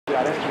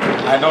arrest you?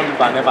 I don't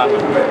live, I never know.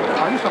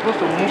 Are you supposed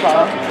to move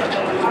around?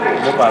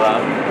 Move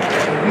around?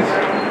 This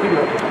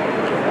period?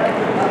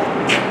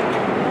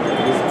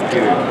 This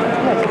period?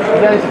 Yes.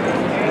 There is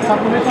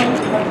circulation,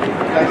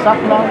 there is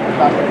circular,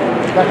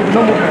 there should be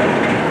no movement.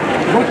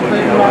 You go to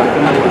regular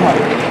and human.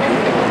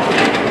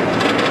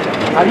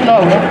 Are you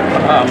not aware?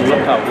 I'm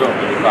not aware of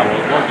it. I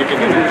was not giving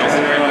any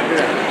message.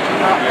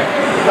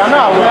 You are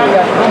not aware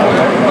there is no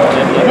movement?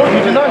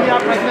 You did not hear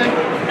President?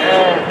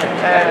 No.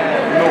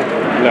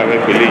 No, I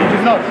don't believe. You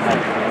did not?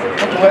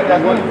 Okay, well,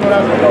 there's no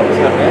ignorance of law. There's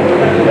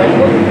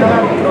no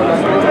ignorance of law.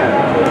 There's no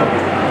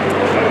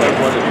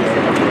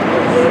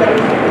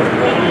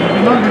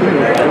you not living.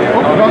 Okay,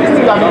 don't you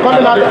think that you're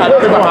coming out of I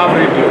don't have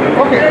radio.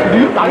 Okay,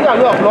 are you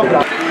aware of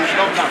lockdown? It's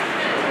lockdown.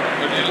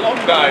 But the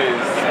lockdown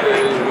is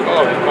because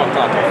of the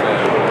contact of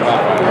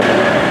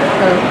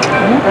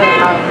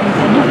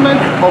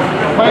movement of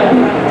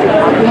vehicle and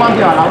human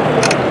being allowed?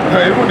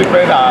 even the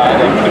friend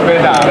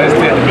that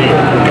arrested me,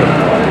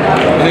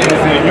 he's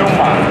a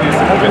human. He's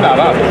moving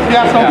around. There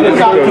are some people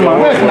that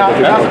wait now.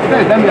 Let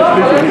me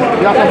explain to you.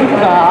 There are some people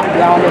that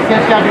are on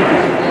essential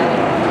duties,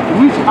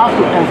 which have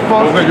to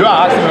enforce. Okay, you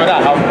are asking me whether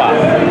I have power.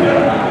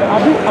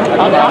 I did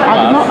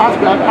not ask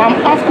you.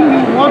 I'm asking you,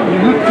 what do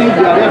you think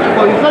they are there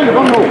for? You say you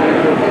don't know.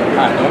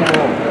 I don't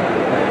know.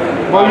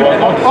 But you,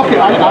 okay,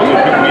 are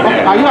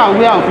you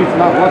aware of it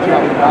now? What you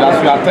are? As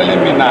you are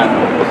telling me now.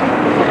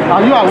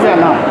 Are you aware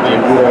now?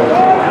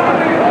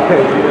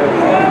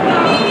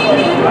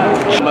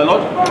 My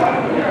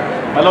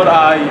Lord,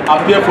 I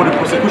appear for the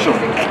prosecution.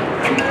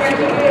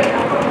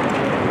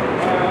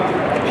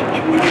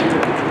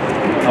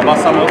 Abba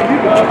Samuel, I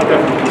appear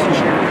for the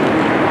prosecution.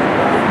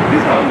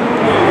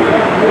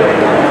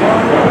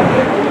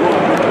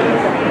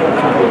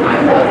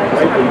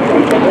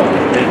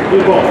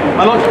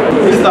 My Lord,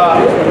 Mr.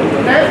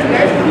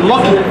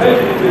 Lucky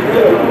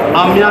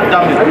Amia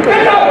Dami.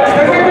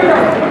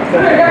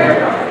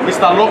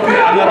 Mr. Lucky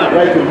Amia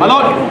Dami. My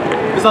Lord,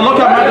 Mr.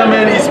 Lucky Amia Dami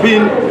is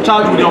being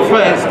charged with the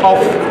offense of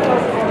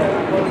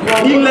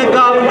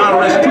illegal and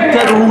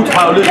restricted route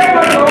violation.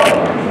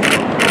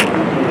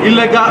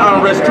 Illegal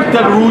and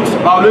restricted route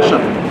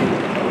violation.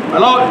 My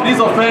Lord, this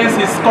offense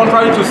is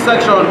contrary to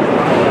section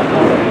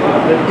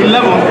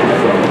 11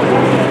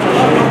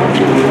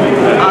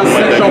 and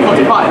section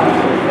 45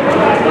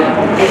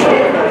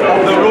 of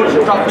the Road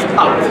Traffic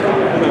Act.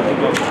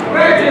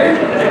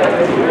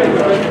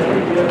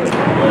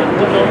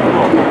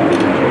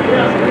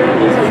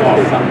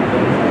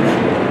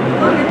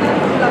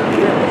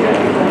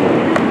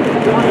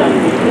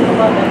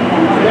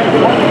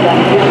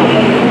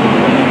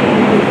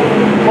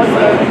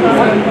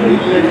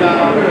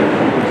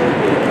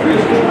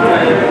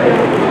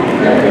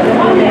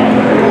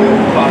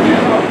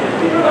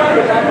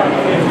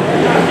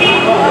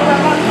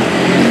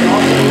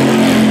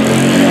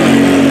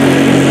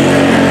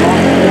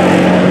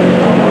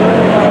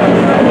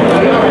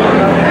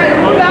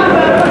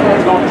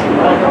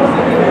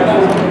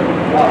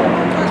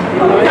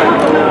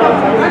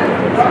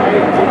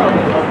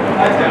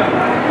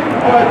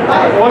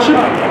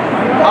 Worship,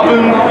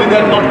 having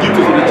pleaded not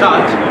guilty to the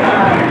charge,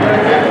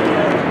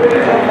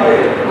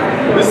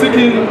 we're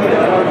seeking the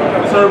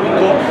Honorable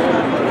Court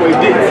for a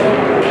date,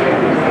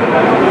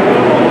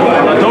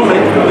 an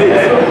adjournment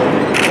date.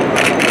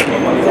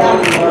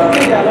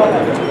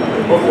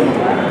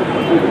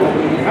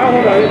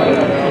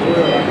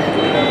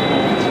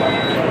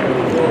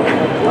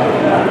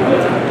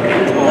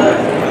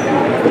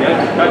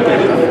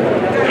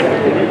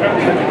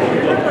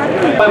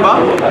 However,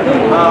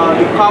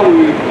 the car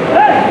will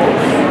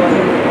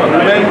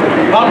remain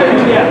bounded in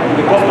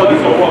the custody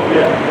of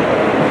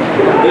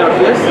the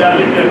affairs.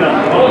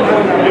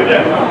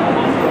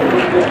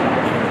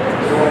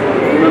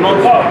 We will not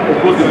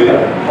oppose the will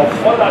of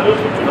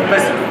the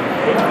person.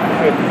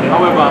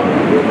 However,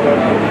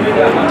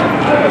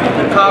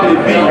 the car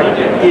will be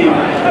in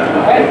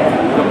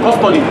the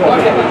custody of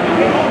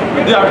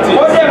the DRT.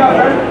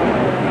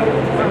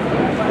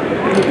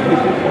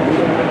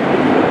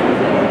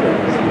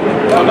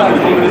 That's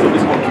the companies of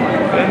this country.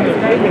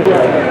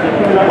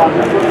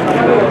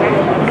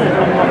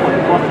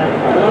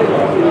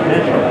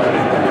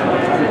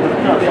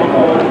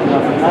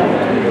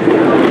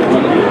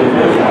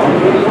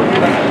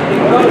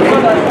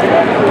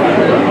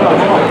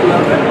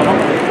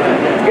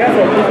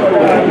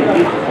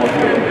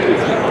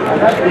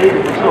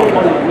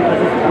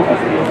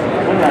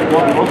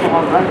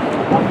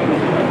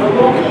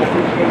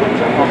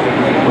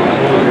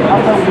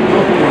 After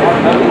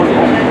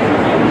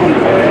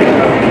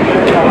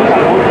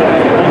we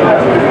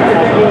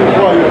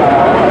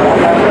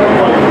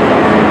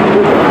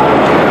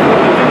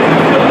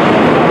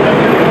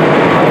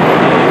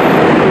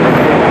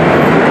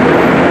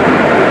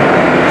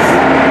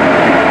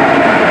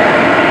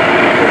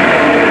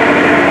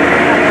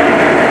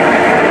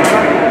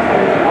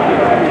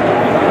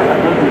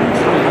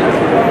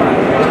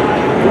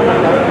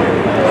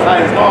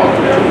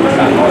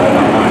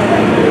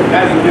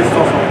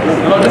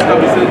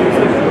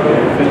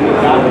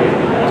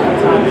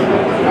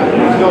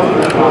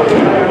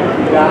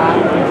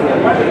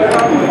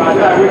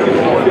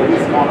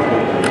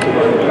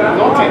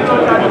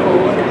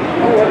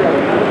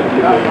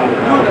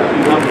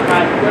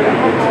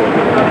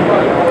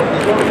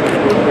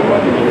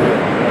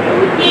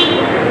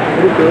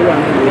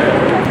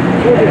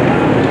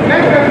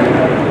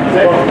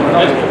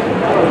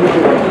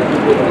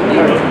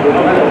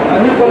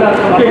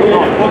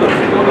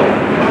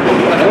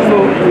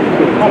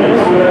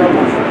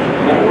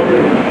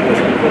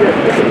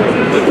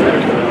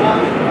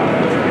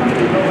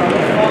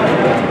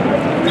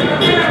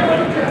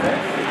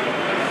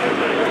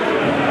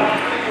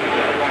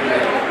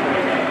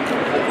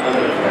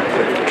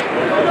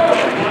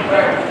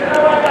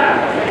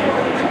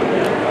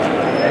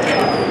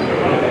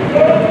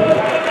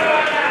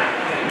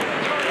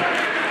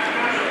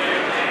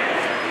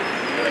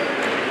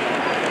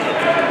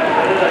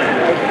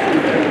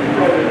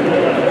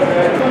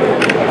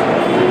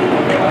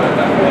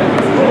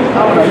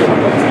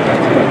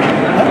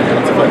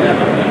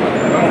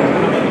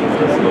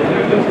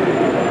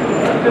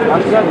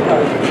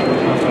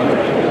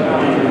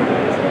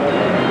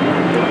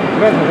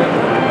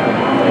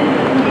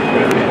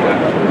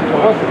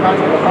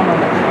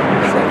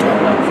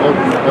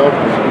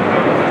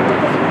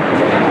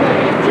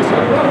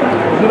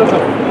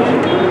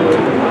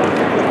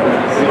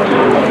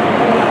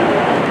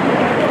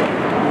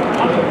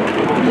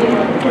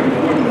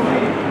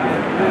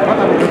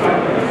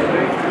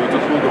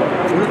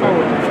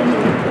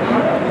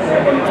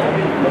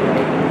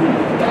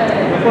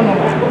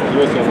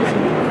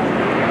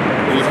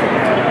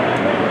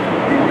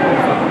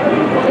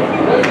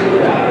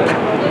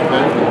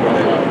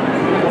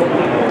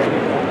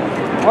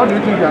What do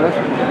you think the arrest?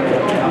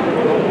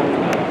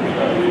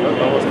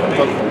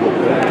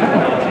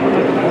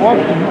 What do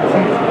you think the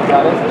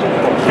arrest?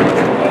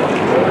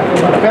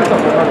 The best of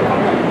the country.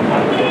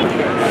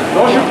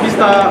 Lordship,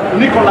 Mr.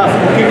 Nicholas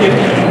Okeke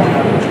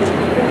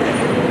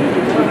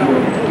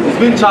is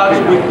being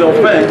charged with the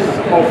offense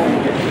of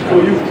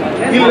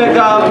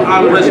illegal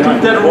and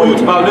restricted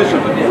route violation.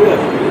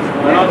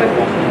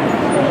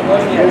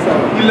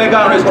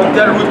 Illegal and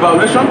restricted route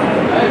violation.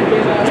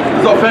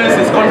 This offense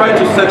is contrary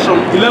to Section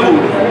 11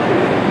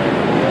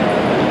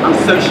 and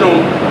Section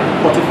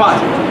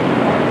 45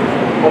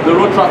 of the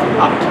Road Traffic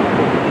Act.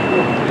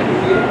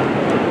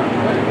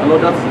 Hello,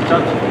 that's the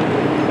charge.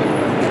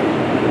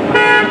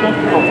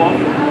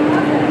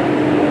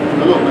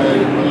 Hello, my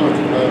lord.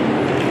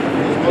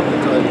 It's not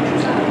entirely true.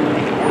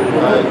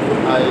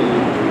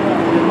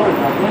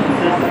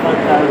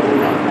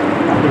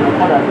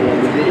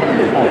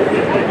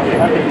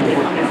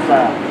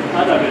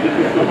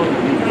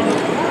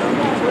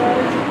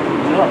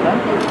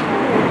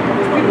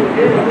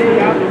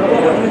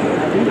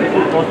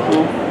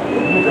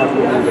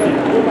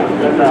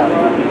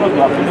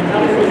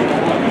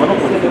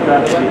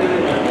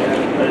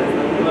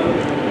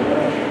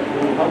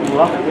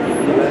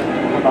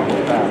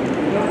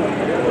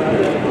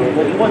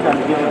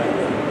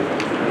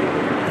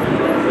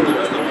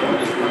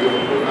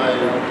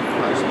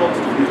 I spoke to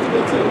you to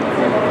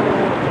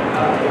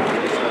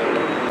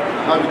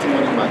I have it in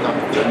my account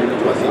to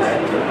assess.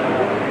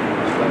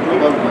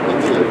 Global market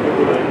sale.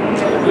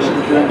 Celebration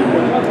during the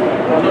morning.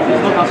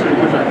 It's not answering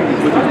the question. I think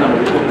it's waiting down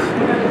the courts.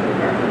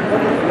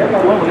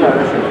 When were you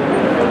arrested?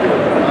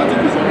 I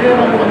think it's only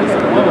one is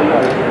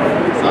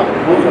Sir?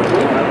 When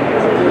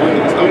did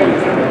it start?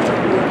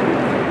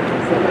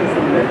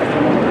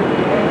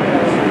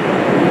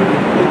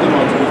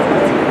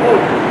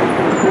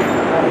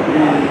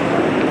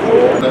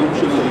 I'm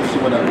sure you see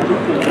what I'm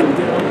doing.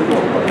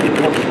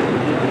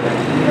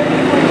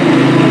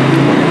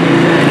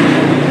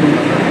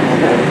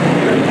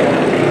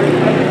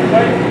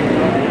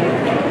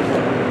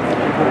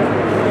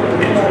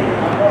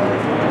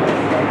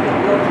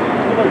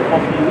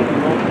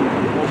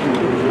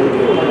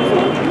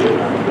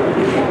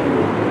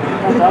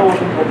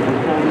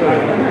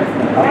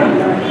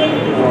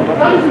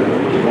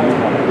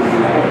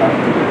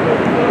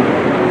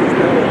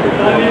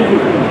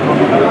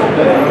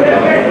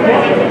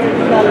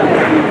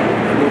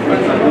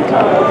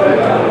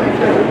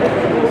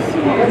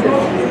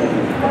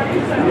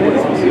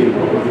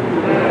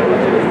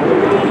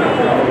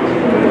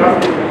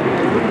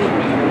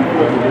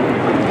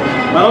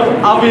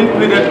 Having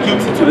pleaded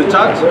guilty to the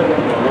charge,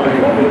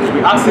 we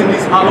ask in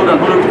this hallowed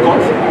and honorable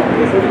court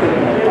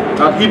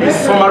that he be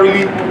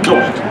summarily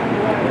judged.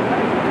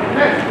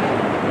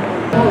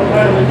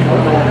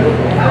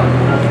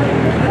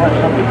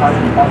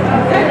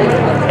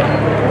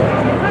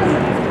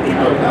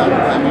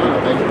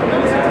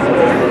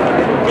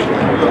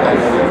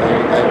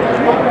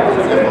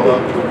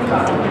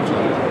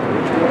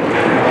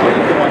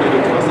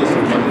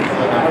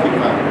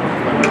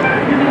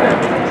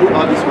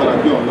 Throughout this while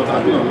I've been on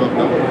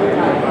lockdown,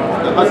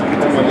 the past 15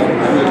 months I've been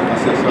able to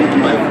access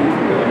my food.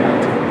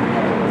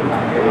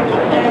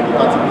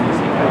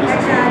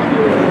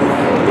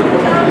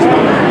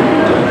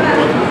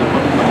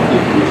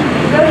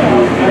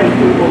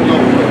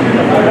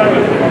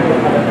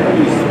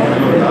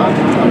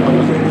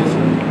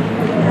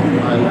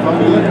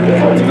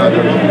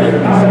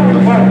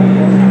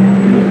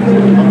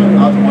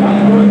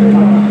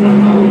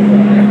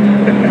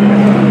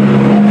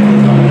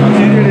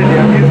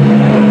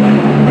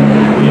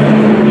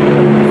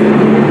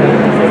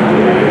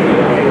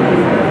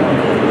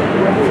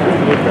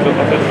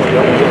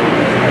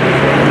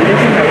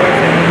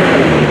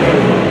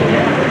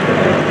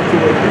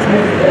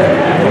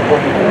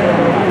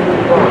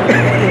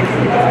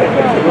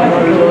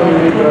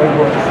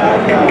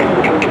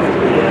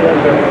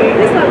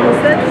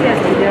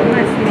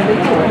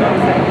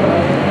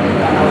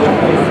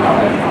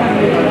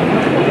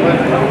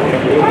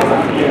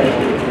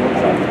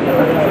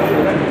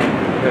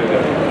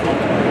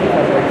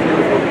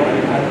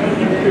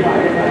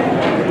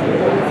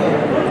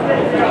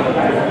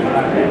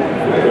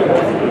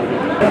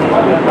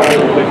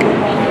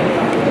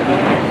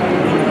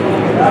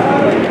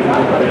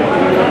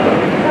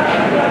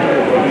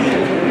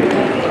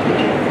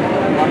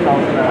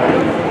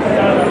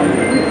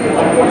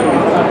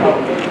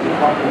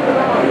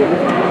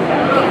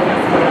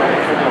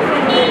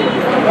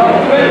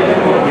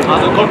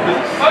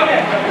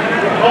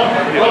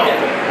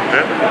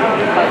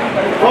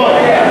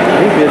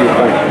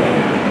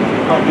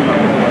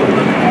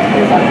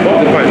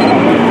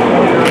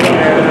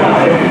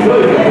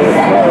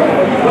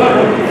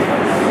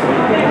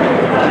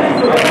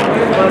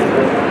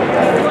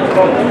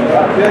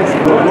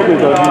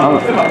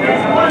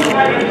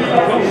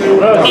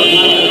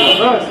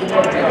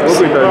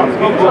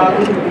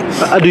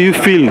 How do you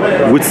feel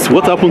with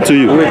what happened to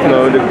you? Wait,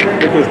 no, the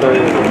is not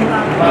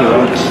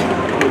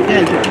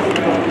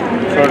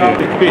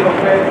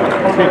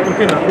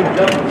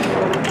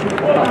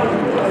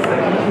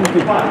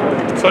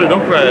Sorry,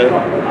 don't cry.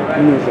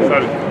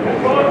 Sorry.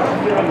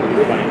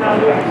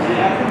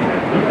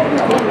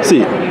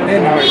 See,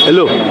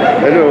 hello.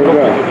 Hello,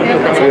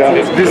 yeah.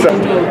 This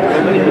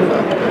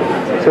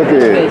it's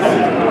okay.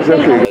 It's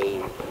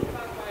okay.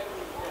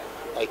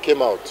 I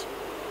came out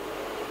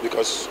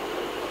because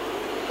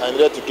I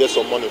needed to get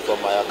some money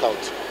from my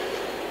account.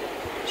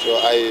 So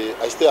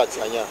I stay at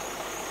Sanya.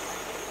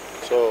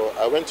 So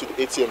I went to the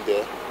ATM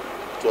there.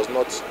 It was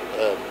not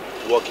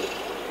working,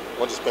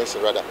 not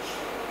dispensing rather.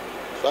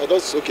 So I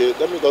just, okay,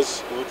 let me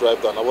just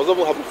drive down. I was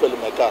even having fuel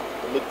in my car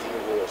to make the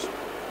thing worse.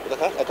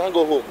 But I can't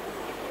go home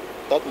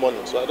that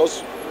morning. So I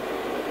just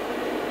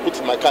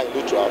put my car in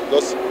neutral.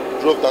 Just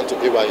drove down to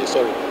AYA,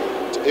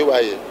 to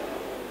AYA.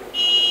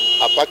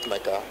 I parked my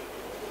car,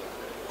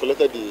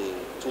 collected the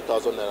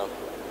 2,000 naira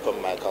from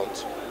my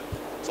account.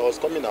 So I was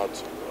coming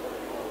out,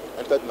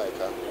 entered my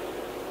car.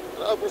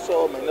 And I also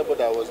saw my neighbor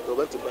that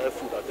went to buy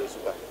food at the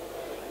super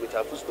with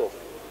her food stuff.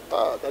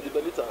 Daddy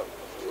Benita,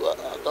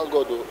 thank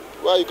God, though.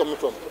 Where are you coming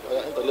from?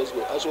 Enter, let's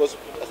go. And as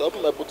I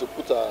opened my boot to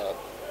put her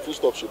food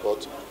stuff she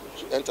bought,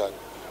 she entered.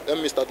 Let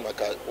me start my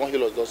car. One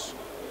hill was just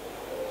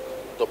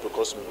double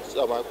across me.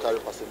 So I'm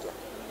carrying passenger.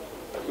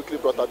 I quickly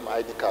brought out my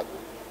ID card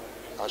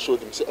and showed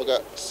him. Say, okay,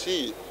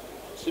 see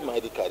my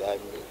ID card.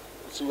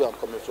 See where I'm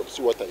coming from.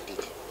 See what I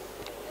did.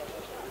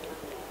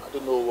 I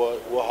don't know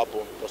what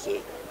happened. Just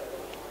say,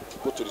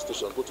 go to the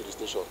station. Go to the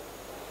station.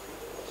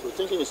 So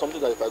thinking it's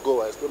something that if I go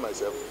and explain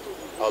myself,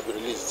 I'll be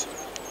released.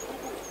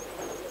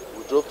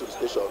 We drove to the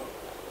station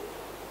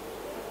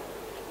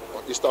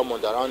on Easter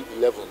Monday around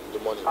 11 in the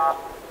morning.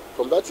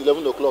 From that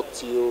 11 o'clock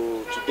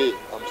till today,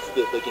 I'm still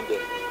there begging them.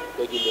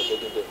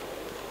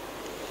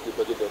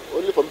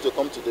 Only for me to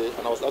come today,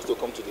 and I was asked to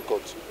come to the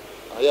court.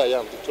 And here I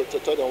am to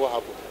tell them what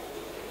happened.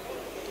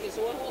 Okay,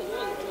 so what was the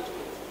judgment?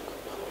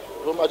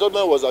 So my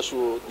judgment was that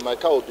my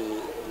car will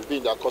be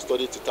in their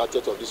custody till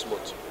 30th of this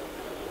month.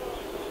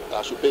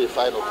 I should pay a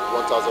fine of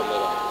 1,000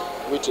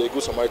 naira, which a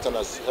good Samaritan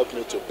has helped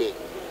me to pay.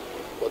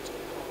 But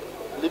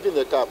leaving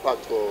the car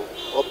parked for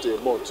up to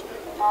a month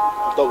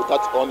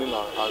without owning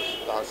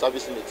and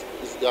servicing it,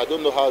 I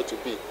don't know how it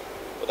will be.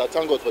 But I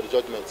thank God for the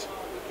judgment.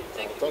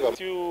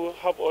 You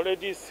have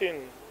already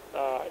seen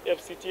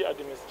FCT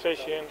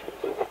administration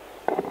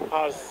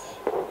has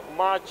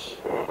marched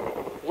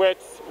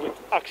words with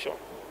action.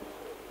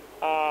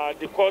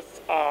 The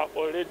courts are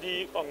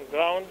already on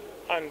ground,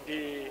 and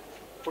the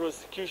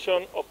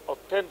prosecution of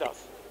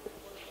offenders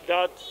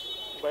that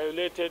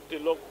violated the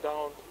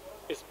lockdown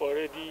is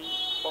already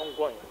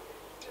ongoing.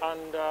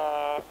 And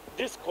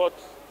this court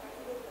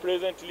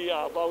presently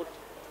are about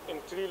in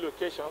 3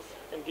 locations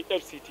in the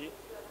FCT,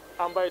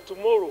 and by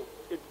tomorrow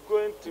it's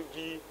going to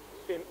be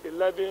in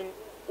 11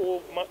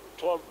 or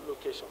 12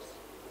 locations,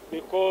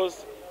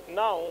 because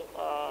now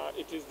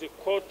it is the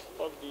court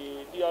of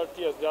the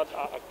DRTS that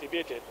are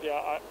activated. There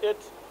are 8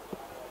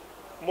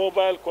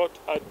 mobile courts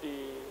at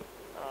the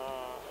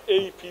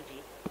AEPP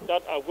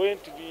that are going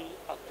to be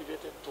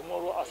activated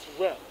tomorrow as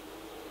well,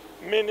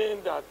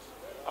 meaning that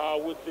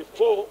with the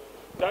 4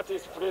 that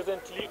is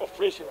presently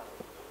operational,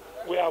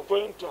 we are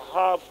going to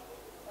have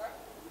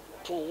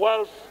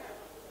 12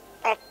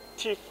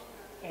 active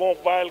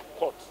mobile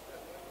courts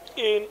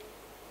in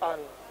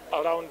and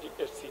around the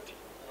FCT,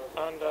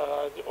 and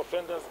the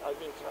offenders have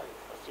been tried,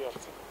 as you have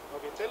seen.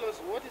 Okay, tell us,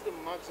 what is the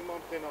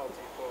maximum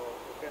penalty for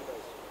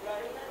offenders?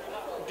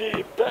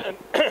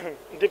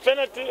 The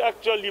penalty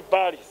actually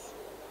varies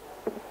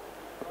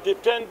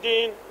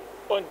depending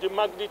on the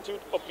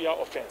magnitude of your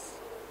offense.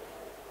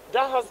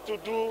 That has to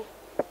do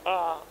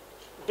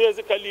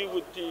basically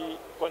with the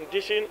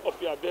condition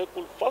of your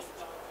vehicle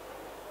first,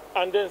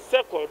 and then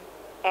second,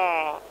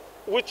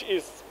 which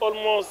is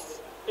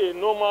almost a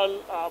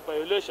normal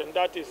violation,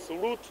 that is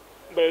route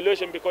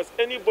violation, because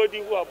anybody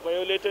who has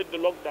violated the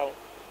lockdown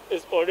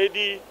is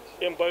already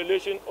in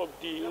violation of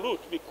the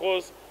route,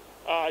 because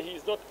he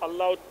is not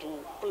allowed to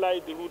fly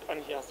the route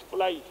and he has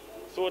flied.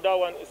 So that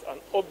one is an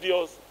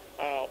obvious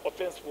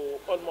offense for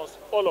almost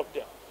all of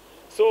them.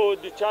 So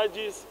the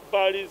charges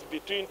varies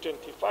between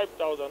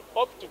 25,000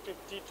 up to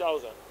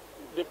 50,000,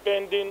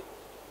 depending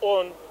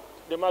on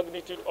the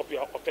magnitude of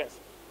your offense.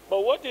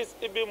 But what is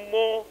even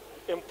more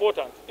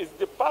important is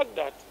the fact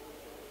that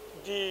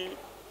the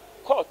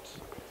court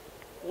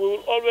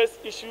will always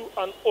issue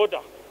an order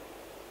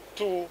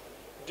to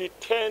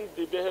detain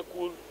the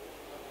vehicle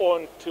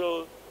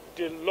until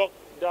the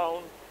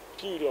lockdown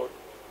period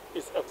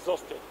is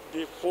exhausted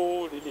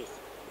before release,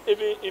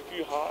 even if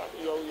you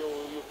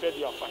paid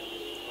your fine.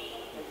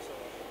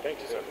 Thank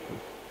you, sir.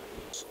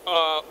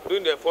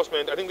 Doing the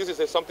enforcement, I think this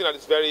is something that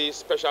is very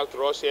special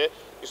to us here.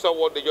 You saw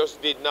what they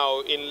just did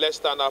now. In less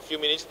than a few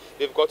minutes,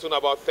 they've gotten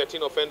about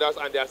 13 offenders,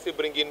 and they are still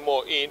bringing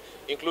more in,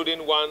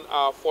 including one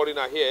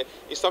foreigner here.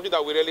 It's something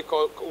that we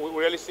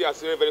really see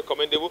as very, very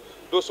commendable.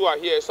 Those who are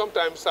here,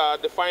 sometimes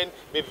the fine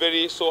may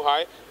vary so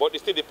high, but it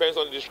still depends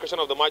on the discretion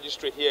of the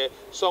magistrate here.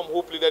 Some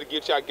who pleaded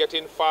guilty are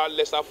getting far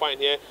lesser fine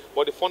here,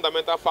 but the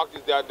fundamental fact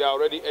is that they are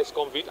already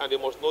ex-convict, and they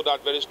must know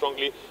that very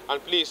strongly.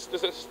 And please,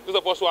 those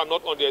of us who are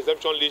not on the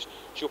exemption list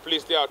should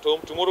please stay at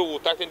home. Tomorrow we'll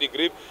tighten the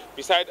grip.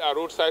 Beside our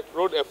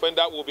road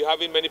offender, we'll be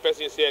having many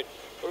persons here.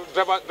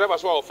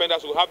 Drivers who are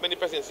offenders will have many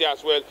persons here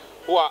as well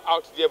who are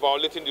out there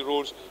violating the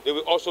rules. They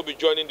will also be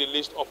joining the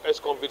list of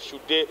ex-convicts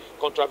should they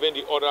contravene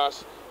the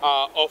orders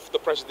of the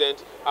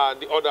president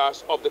and the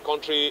orders of the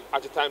country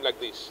at a time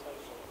like this.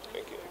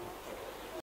 Thank you.